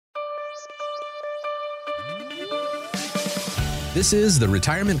This is the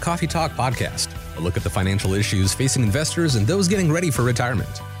Retirement Coffee Talk Podcast, a look at the financial issues facing investors and those getting ready for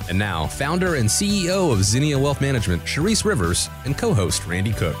retirement. And now, founder and CEO of Zinnia Wealth Management, Charisse Rivers, and co-host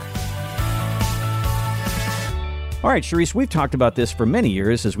Randy Cook. All right, Charisse, we've talked about this for many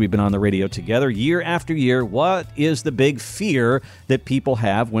years as we've been on the radio together, year after year. What is the big fear that people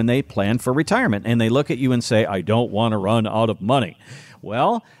have when they plan for retirement? And they look at you and say, I don't want to run out of money.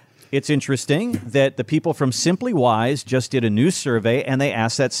 Well, it's interesting that the people from Simply Wise just did a new survey and they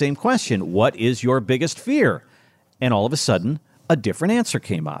asked that same question. What is your biggest fear? And all of a sudden, a different answer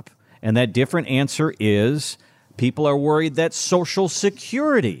came up. And that different answer is people are worried that Social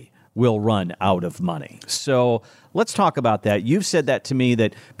Security will run out of money. So let's talk about that. You've said that to me,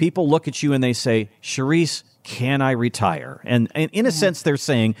 that people look at you and they say, Charisse, can I retire? And in a sense, they're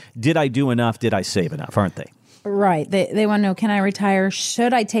saying, did I do enough? Did I save enough? Aren't they? Right. They want to know, can I retire?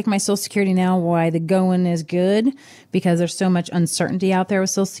 Should I take my Social Security now? Why the going is good? Because there's so much uncertainty out there with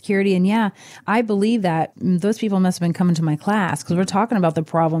Social Security. And yeah, I believe that those people must have been coming to my class because we're talking about the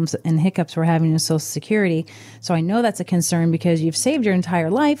problems and hiccups we're having with Social Security. So I know that's a concern because you've saved your entire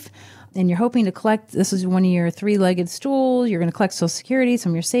life and you're hoping to collect. This is one of your three-legged stools. You're going to collect Social Security,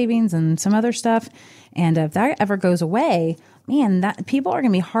 some of your savings and some other stuff. And if that ever goes away, man, that people are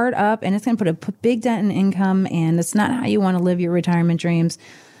going to be hard up and it's going to put a big dent in income, and it's not how you want to live your retirement dreams.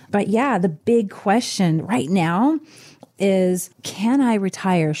 But yeah, the big question right now is, can I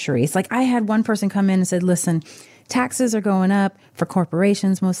retire, Charisse? Like, I had one person come in and said, listen, taxes are going up for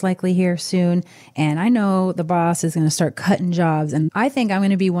corporations most likely here soon, and I know the boss is going to start cutting jobs, and I think I'm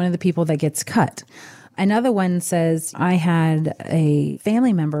going to be one of the people that gets cut. Another one says, I had a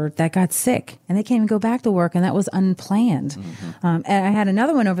family member that got sick and they can't even go back to work, and that was unplanned. And I had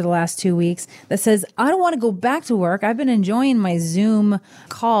another one over the last 2 weeks that says, I don't want to go back to work. I've been enjoying my Zoom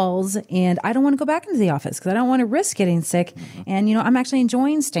calls and I don't want to go back into the office because I don't want to risk getting sick. And, I'm actually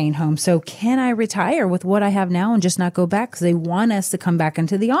enjoying staying home. So can I retire with what I have now and just not go back? Because they want us to come back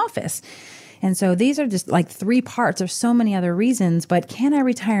into the office. And so these are just like three parts. There's so many other reasons, but can I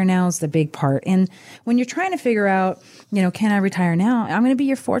retire now is the big part. And when you're trying to figure out, can I retire now? I'm going to be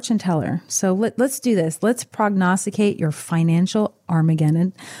your fortune teller. So let's do this. Let's prognosticate your financial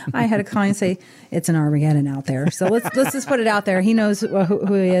Armageddon. I had a client say, it's an Armageddon out there. So let's just put it out there. He knows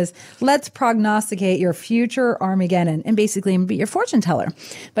who he is. Let's prognosticate your future Armageddon and basically be your fortune teller.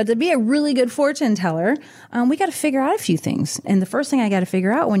 But to be a really good fortune teller, we got to figure out a few things. And the first thing I got to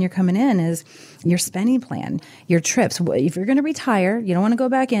figure out when you're coming in is your spending plan, your trips. If you're going to retire, you don't want to go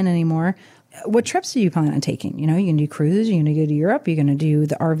back in anymore. What trips do you plan on taking? You're going to do cruises. You're going to go to Europe. You're going to do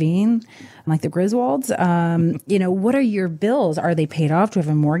the RVing, like the Griswolds. What are your bills? Are they paid off? Do you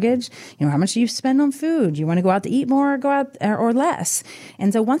have a mortgage? How much do you spend on food? Do you want to go out to eat more or go out or less?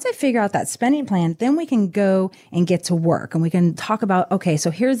 And so once I figure out that spending plan, then we can go and get to work and we can talk about, okay,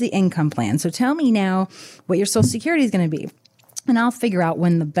 so here's the income plan. So tell me now what your Social Security is going to be. And I'll figure out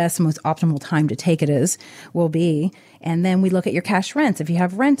when the best, most optimal time to take it will be. And then we look at your cash rents, if you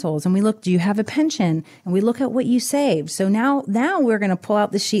have rentals, and we look, do you have a pension? And we look at what you saved. So now we're going to pull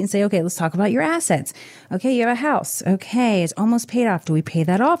out the sheet and say, okay, let's talk about your assets. Okay, you have a house. Okay, it's almost paid off. Do we pay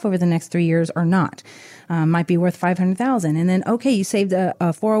that off over the next 3 years or not? Might be worth $500,000. And then, okay, you saved a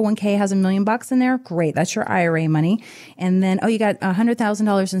 401k, has $1 million in there. Great. That's your IRA money. And then, you got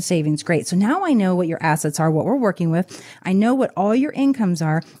 $100,000 in savings. Great. So now I know what your assets are, what we're working with. I know what all your incomes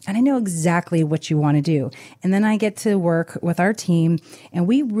are, and I know exactly what you want to do. And then I get to work with our team and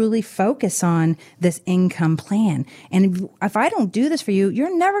we really focus on this income plan. And if I don't do this for you,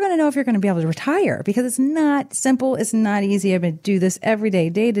 you're never going to know if you're going to be able to retire because it's not simple. It's not easy. I do this every day,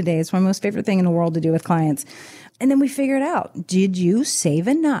 day to day. It's my most favorite thing in the world to do with clients. And then we figure it out. Did you save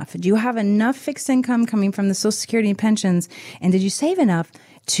enough? Do you have enough fixed income coming from the Social Security and pensions? And did you save enough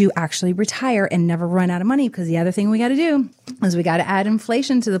to actually retire and never run out of money? Because the other thing we got to do is we got to add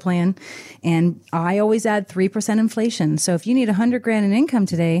inflation to the plan. And I always add 3% inflation. So if you need $100,000 in income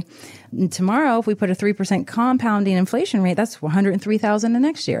today, tomorrow, if we put a 3% compounding inflation rate, that's $103,000 the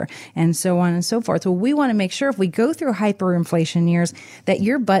next year, and so on and so forth. So we want to make sure if we go through hyperinflation years that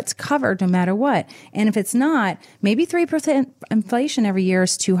your butt's covered no matter what. And if it's not, maybe 3% inflation every year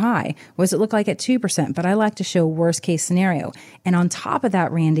is too high. What does it look like at 2%? But I like to show worst case scenario. And on top of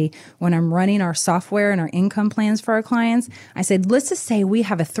that, Randy, when I'm running our software and our income plans for our clients, I said, let's just say we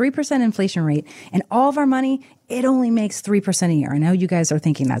have a 3% inflation rate and all of our money, it only makes 3% a year. I know you guys are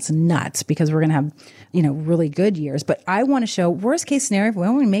thinking that's nuts because we're going to have, really good years. But I want to show worst case scenario, if we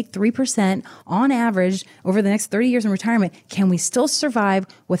only make 3% on average over the next 30 years in retirement, can we still survive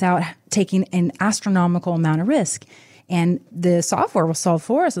without taking an astronomical amount of risk? And the software will solve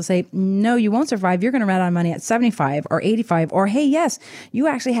for us. It'll say, no, you won't survive. You're going to run out of money at 75 or 85. Or, hey, yes, you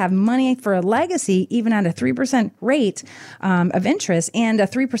actually have money for a legacy, even at a 3% rate of interest and a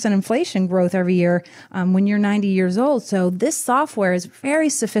 3% inflation growth every year when you're 90 years old. So this software is very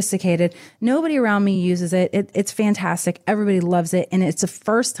sophisticated. Nobody around me uses it. It's fantastic. Everybody loves it. And it's the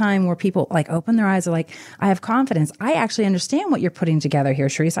first time where people like open their eyes, are like, I have confidence. I actually understand what you're putting together here,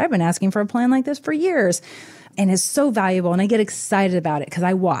 Charisse. I've been asking for a plan like this for years. And it's so valuable. And I get excited about it because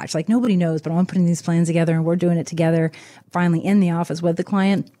I watch. Like, nobody knows, but I'm putting these plans together and we're doing it together finally in the office with the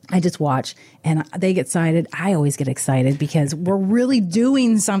client. I just watch and they get excited. I always get excited because we're really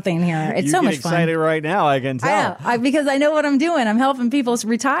doing something here. It's so much fun. You're excited right now, I can tell. Because I know what I'm doing. I'm helping people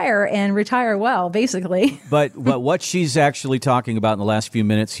retire and retire well, basically. But what she's actually talking about in the last few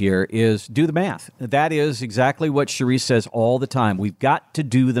minutes here is do the math. That is exactly what Charisse says all the time. We've got to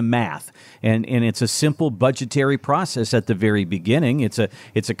do the math. And it's a simple budgetary process at the very beginning. It's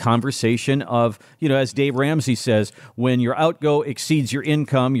a conversation of, as Dave Ramsey says, when your outgo exceeds your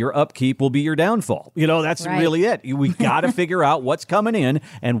income, your upkeep will be your downfall. That's right. Really it. We've got to figure out what's coming in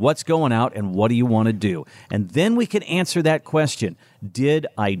and what's going out and what do you want to do. And then we can answer that question. Did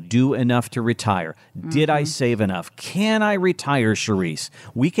I do enough to retire? Did I save enough? Can I retire, Charisse?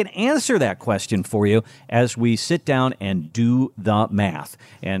 We can answer that question for you as we sit down and do the math.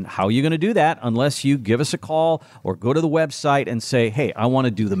 And how are you going to do that unless you give us a call or go to the website and say, hey, I want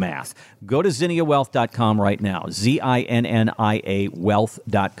to do the math. Go to ZinniaWealth.com right now, ZINNIA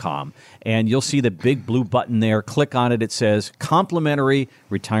Wealth.com. And you'll see the big blue button there. Click on it. It says Complimentary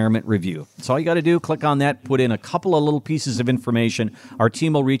Retirement Review. That's all you got to do. Click on that. Put in a couple of little pieces of information. Our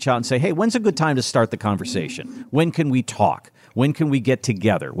team will reach out and say, hey, when's a good time to start the conversation? When can we talk? When can we get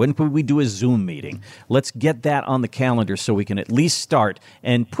together? When can we do a Zoom meeting? Let's get that on the calendar so we can at least start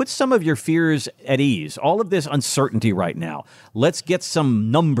and put some of your fears at ease. All of this uncertainty right now. Let's get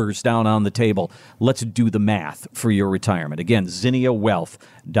some numbers down on the table. Let's do the math for your retirement. Again,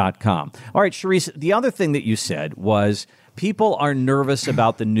 ZinniaWealth.com. All right, Charisse, the other thing that you said was people are nervous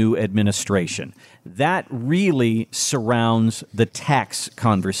about the new administration. That really surrounds the tax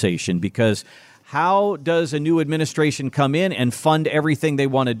conversation because how does a new administration come in and fund everything they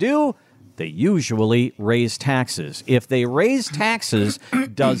want to do? They usually raise taxes. If they raise taxes,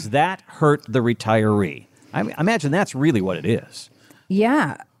 does that hurt the retiree? I imagine that's really what it is.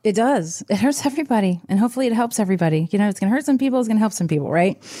 Yeah, it does. It hurts everybody. And hopefully it helps everybody. It's going to hurt some people. It's going to help some people,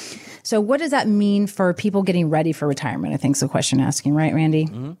 right? So what does that mean for people getting ready for retirement? I think is the question asking, right, Randy?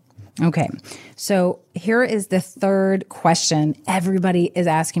 Mm-hmm. Okay. So here is the third question everybody is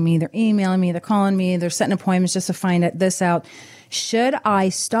asking me. They're emailing me, they're calling me, they're setting appointments just to find this out. Should I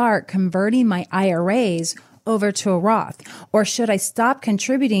start converting my IRAs over to a Roth? Or should I stop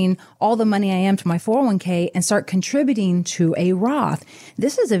contributing all the money I am to my 401k and start contributing to a Roth?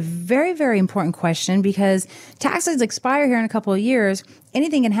 This is a very, very important question because taxes expire here in a couple of years.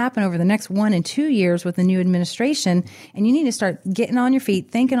 Anything can happen over the next 1 and 2 years with the new administration. And you need to start getting on your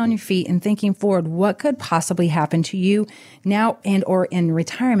feet, thinking on your feet and thinking forward. What could possibly happen to you now and or in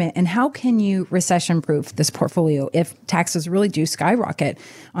retirement? And how can you recession proof this portfolio if taxes really do skyrocket?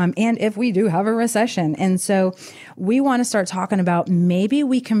 And if we do have a recession. And so we want to start talking about maybe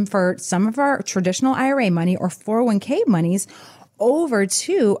we convert some of our traditional IRA money or 401k monies over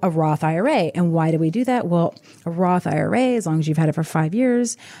to a Roth IRA. And why do we do that? Well, a Roth IRA, as long as you've had it for 5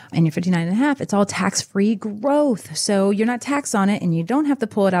 years and you're 59 and a half, it's all tax-free growth. So you're not taxed on it and you don't have to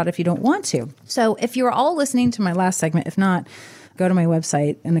pull it out if you don't want to. So if you're all listening to my last segment, if not, go to my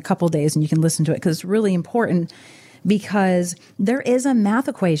website in a couple of days and you can listen to it because it's really important because there is a math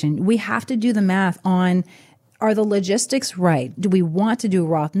equation. We have to do the math on, are the logistics right? Do we want to do a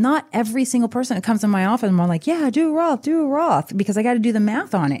Roth? Not every single person that comes in my office, I'm like, yeah, do a Roth, because I got to do the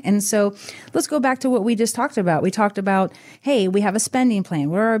math on it. And so let's go back to what we just talked about. We talked about, hey, we have a spending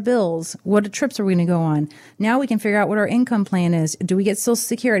plan. What are our bills? What trips are we going to go on? Now we can figure out what our income plan is. Do we get Social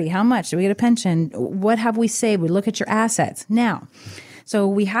Security? How much? Do we get a pension? What have we saved? We look at your assets. Now, so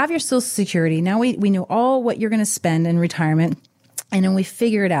we have your Social Security. Now we know all what you're going to spend in retirement, and then we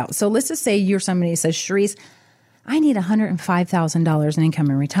figure it out. So let's just say you're somebody who says, Charisse, I need $105,000 in income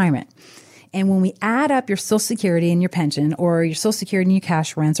in retirement. And when we add up your Social Security and your pension or your Social Security and your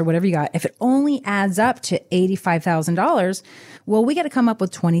cash rents or whatever you got, if it only adds up to $85,000, well, we got to come up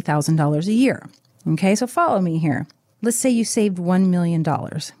with $20,000 a year. Okay, so follow me here. Let's say you saved $1 million.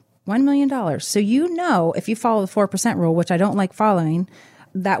 $1 million. So if you follow the 4% rule, which I don't like following,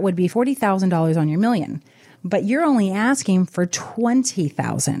 that would be $40,000 on your million. But you're only asking for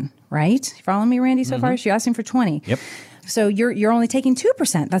 $20,000, right? Follow me, Randy, so far? So you're asking for 20. Yep. So you're only taking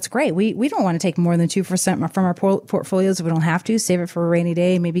 2%. That's great. We don't want to take more than 2% from our portfolios if we don't have to. Save it for a rainy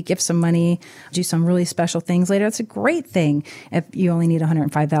day, maybe give some money, do some really special things later. It's a great thing if you only need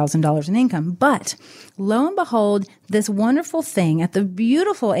 $105,000 in income. But lo and behold, this wonderful thing at the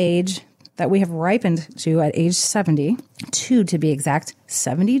beautiful age that we have ripened to at age 72, to be exact,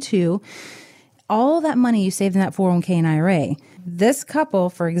 72, all that money you saved in that 401k and IRA. This couple,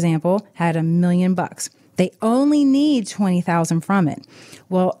 for example, had $1 million. They only need $20,000 from it.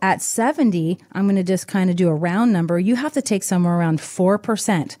 Well, at 70, I'm going to just kind of do a round number. You have to take somewhere around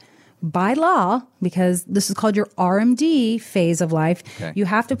 4%. By law, because this is called your RMD phase of life, you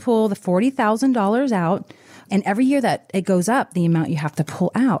have to pull the $40,000 out. And every year that it goes up, the amount you have to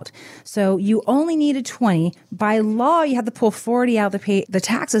pull out. So you only needed 20. By law, you have to pull 40 out to pay the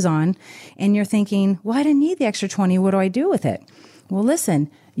taxes on. And you're thinking, well, I didn't need the extra 20. What do I do with it? Well, listen,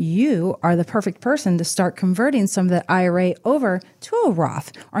 you are the perfect person to start converting some of the IRA over to a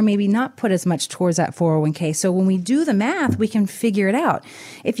Roth, or maybe not put as much towards that 401k. So when we do the math, we can figure it out.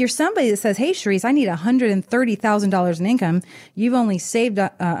 If you're somebody that says, hey, Cherise, I need $130,000 in income, you've only saved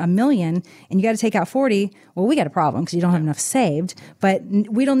 $1 million, and you got to take out 40, well, we got a problem because you don't have enough saved. But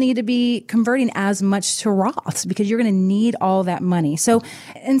we don't need to be converting as much to Roths because you're going to need all that money. So,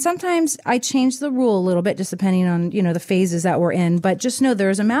 and sometimes I change the rule a little bit just depending on, the phases that we're in, but just know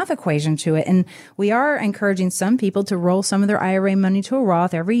there's a math equation to it. And we are encouraging some people to roll some of their IRA money to a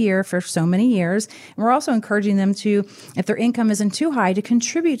Roth every year for so many years. And we're also encouraging them to, if their income isn't too high, to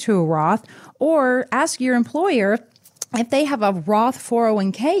contribute to a Roth, or ask your employer if they have a Roth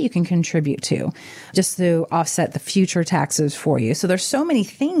 401k you can contribute to, just to offset the future taxes for you. So there's so many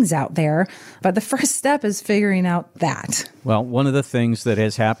things out there, but the first step is figuring out that. Well, one of the things that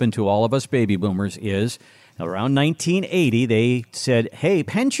has happened to all of us baby boomers is around 1980, they said, hey,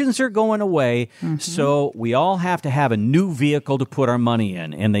 pensions are going away, so we all have to have a new vehicle to put our money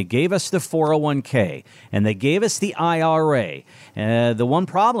in. And they gave us the 401k, and they gave us the IRA. The one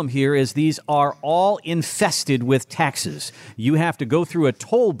problem here is these are all infested with taxes. You have to go through a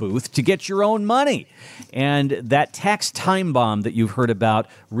toll booth to get your own money. And that tax time bomb that you've heard about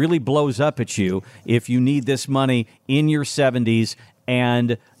really blows up at you if you need this money in your 70s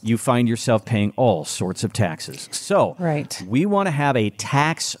and you find yourself paying all sorts of taxes. So we want to have a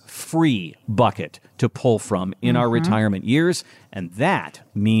tax-free bucket to pull from in our retirement years, and that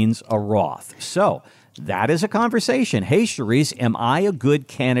means a Roth. So that is a conversation. Hey, Cherise, am I a good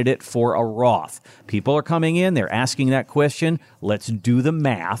candidate for a Roth? People are coming in, they're asking that question. Let's do the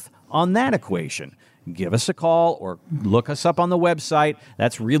math on that equation. Give us a call or look us up on the website.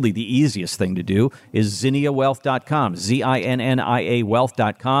 That's really the easiest thing to do is ZinniaWealth.com, ZINNIA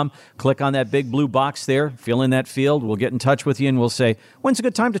Wealth.com. Click on that big blue box there, fill in that field. We'll get in touch with you and we'll say, when's a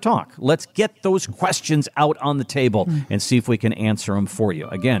good time to talk? Let's get those questions out on the table and see if we can answer them for you.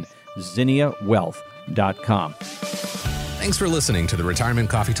 Again, ZinniaWealth.com. Thanks for listening to the Retirement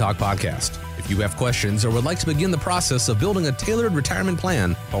Coffee Talk podcast. If you have questions or would like to begin the process of building a tailored retirement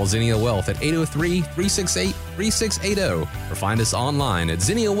plan, call Zinnia Wealth at 803-368-3680 or find us online at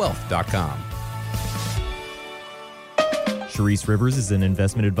ZinniaWealth.com. Cherise Rivers is an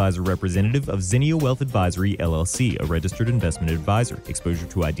investment advisor representative of Zinnia Wealth Advisory, LLC, a registered investment advisor. Exposure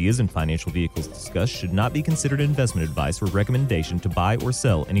to ideas and financial vehicles discussed should not be considered investment advice or recommendation to buy or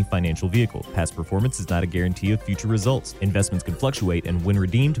sell any financial vehicle. Past performance is not a guarantee of future results. Investments can fluctuate and when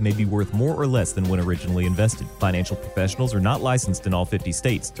redeemed may be worth more or less than when originally invested. Financial professionals are not licensed in all 50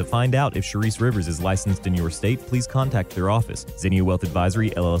 states. To find out if Cherise Rivers is licensed in your state, please contact their office. Zinnia Wealth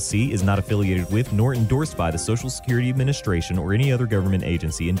Advisory, LLC is not affiliated with nor endorsed by the Social Security Administration or any other government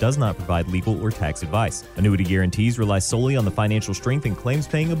agency and does not provide legal or tax advice. Annuity guarantees rely solely on the financial strength and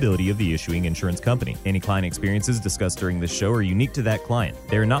claims-paying ability of the issuing insurance company. Any client experiences discussed during this show are unique to that client.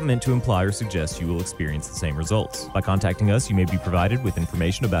 They are not meant to imply or suggest you will experience the same results. By contacting us, you may be provided with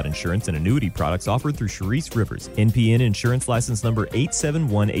information about insurance and annuity products offered through Cherise Rivers, NPN Insurance License Number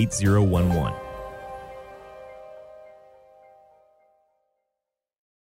 8718011.